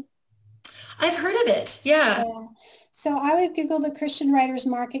Guide? I've heard of it. Yeah. So I would Google the Christian Writers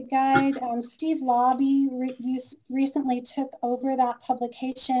Market Guide. Steve Lobby recently took over that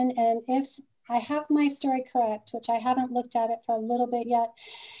publication. And if I have my story correct, which I haven't looked at it for a little bit yet,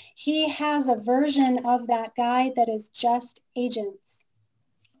 he has a version of that guide that is just agents.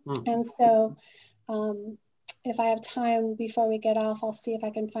 And so if I have time before we get off, I'll see if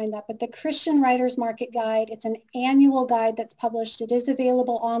I can find that. But the Christian Writers Market Guide, it's an annual guide that's published. It is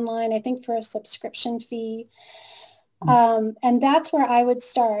available online, I think, for a subscription fee. And that's where I would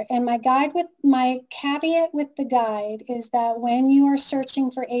start. And my caveat with the guide is that when you are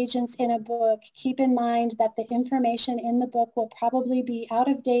searching for agents in a book, keep in mind that the information in the book will probably be out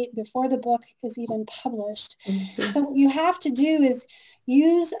of date before the book is even published. Mm-hmm. So what you have to do is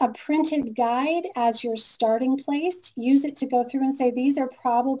use a printed guide as your starting place. Use it to go through and say, these are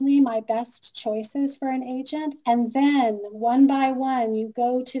probably my best choices for an agent. And then one by one, you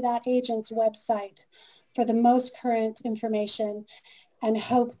go to that agent's website for the most current information and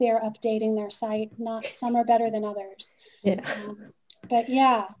hope they're updating their site. Not some are better than others. Yeah. But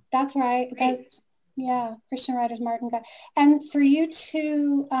yeah, that's right. Yeah, Christian Writers Market Guide. And for you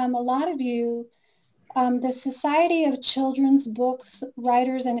too, a lot of you, the Society of Children's Books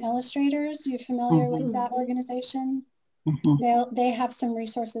Writers and Illustrators, you're familiar mm-hmm. with that organization? Mm-hmm. They have some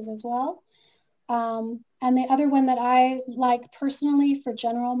resources as well. And the other one that I like personally for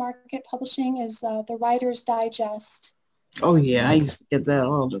general market publishing is the Writer's Digest. Oh yeah, I used to get that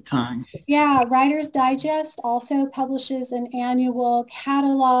all the time. Yeah, Writer's Digest also publishes an annual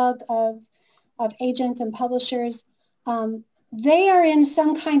catalog of agents and publishers. They are in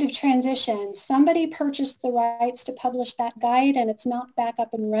some kind of transition. Somebody purchased the rights to publish that guide and it's not back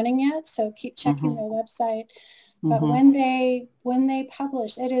up and running yet, so keep checking mm-hmm. their website. But mm-hmm. when they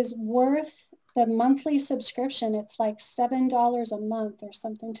publish, it is worth the monthly subscription. It's like $7 a month or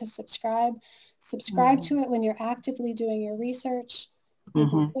something to subscribe. Subscribe mm-hmm. to it when you're actively doing your research.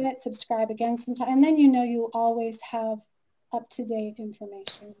 Mm-hmm. Quit, subscribe again sometime. And then you know you always have up-to-date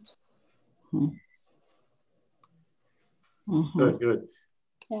information. Mm-hmm. Good.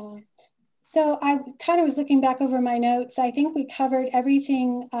 Yeah. So I kind of was looking back over my notes. I think we covered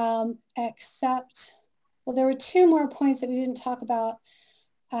everything except, well, there were two more points that we didn't talk about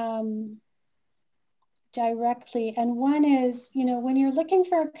directly. And one is, when you're looking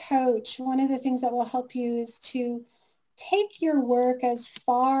for a coach, one of the things that will help you is to take your work as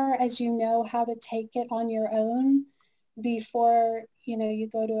far as you know how to take it on your own before, you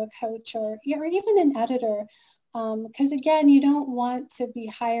go to a coach or even an editor. Because again, you don't want to be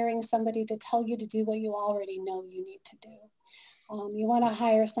hiring somebody to tell you to do what you already know you need to do. You want to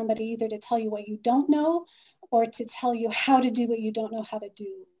hire somebody either to tell you what you don't know or to tell you how to do what you don't know how to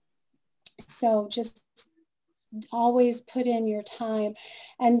do. So just always put in your time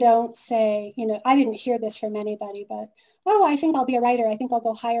and don't say, I didn't hear this from anybody, but, oh, I think I'll be a writer. I think I'll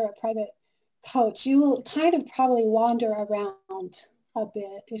go hire a private coach. You will kind of probably wander around a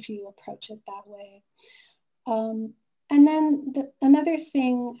bit if you approach it that way. And then another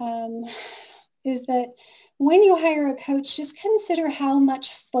thing is that when you hire a coach, just consider how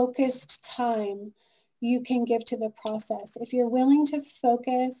much focused time you can give to the process. If you're willing to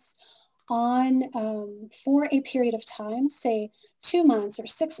focus on for a period of time, say 2 months or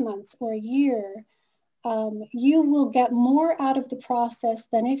 6 months or a year, you will get more out of the process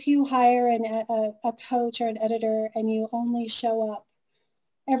than if you hire a coach or an editor and you only show up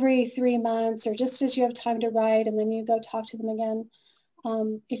every 3 months or just as you have time to write and then you go talk to them again.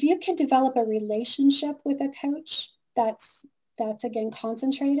 If you can develop a relationship with a coach that's again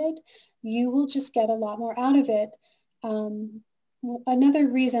concentrated, you will just get a lot more out of it. Another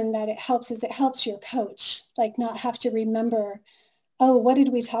reason that it helps is it helps your coach, like not have to remember, oh, what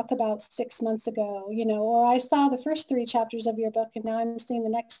did we talk about 6 months ago? Or I saw the first 3 chapters of your book and now I'm seeing the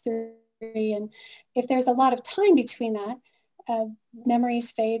next 3. And if there's a lot of time between that, memories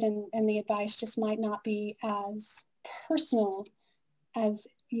fade and the advice just might not be as personal as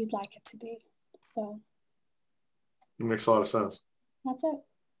you'd like it to be. So it makes a lot of sense. That's it.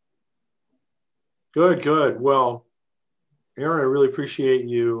 Good. Well, Erin, I really appreciate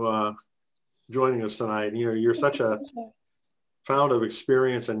you joining us tonight. You're such a fount of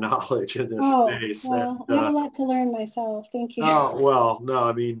experience and knowledge in this space. Well, I have a lot to learn myself. Thank you. Oh, well, no,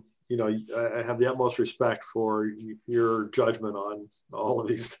 I mean, I have the utmost respect for your judgment on all of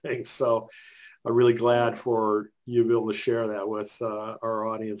these things. So I'm really glad for you to be able to share that with our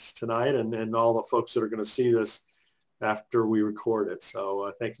audience tonight and all the folks that are going to see this after we record it.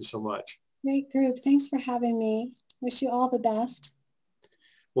 So thank you so much. Great group. Thanks for having me. Wish you all the best.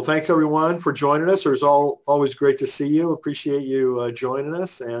 Well, thanks everyone for joining us. It was always great to see you. Appreciate you joining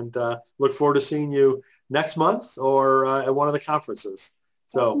us and look forward to seeing you next month or at one of the conferences.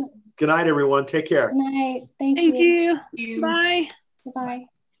 So good night, everyone. Take care. Good night. Thank you. Bye. Bye.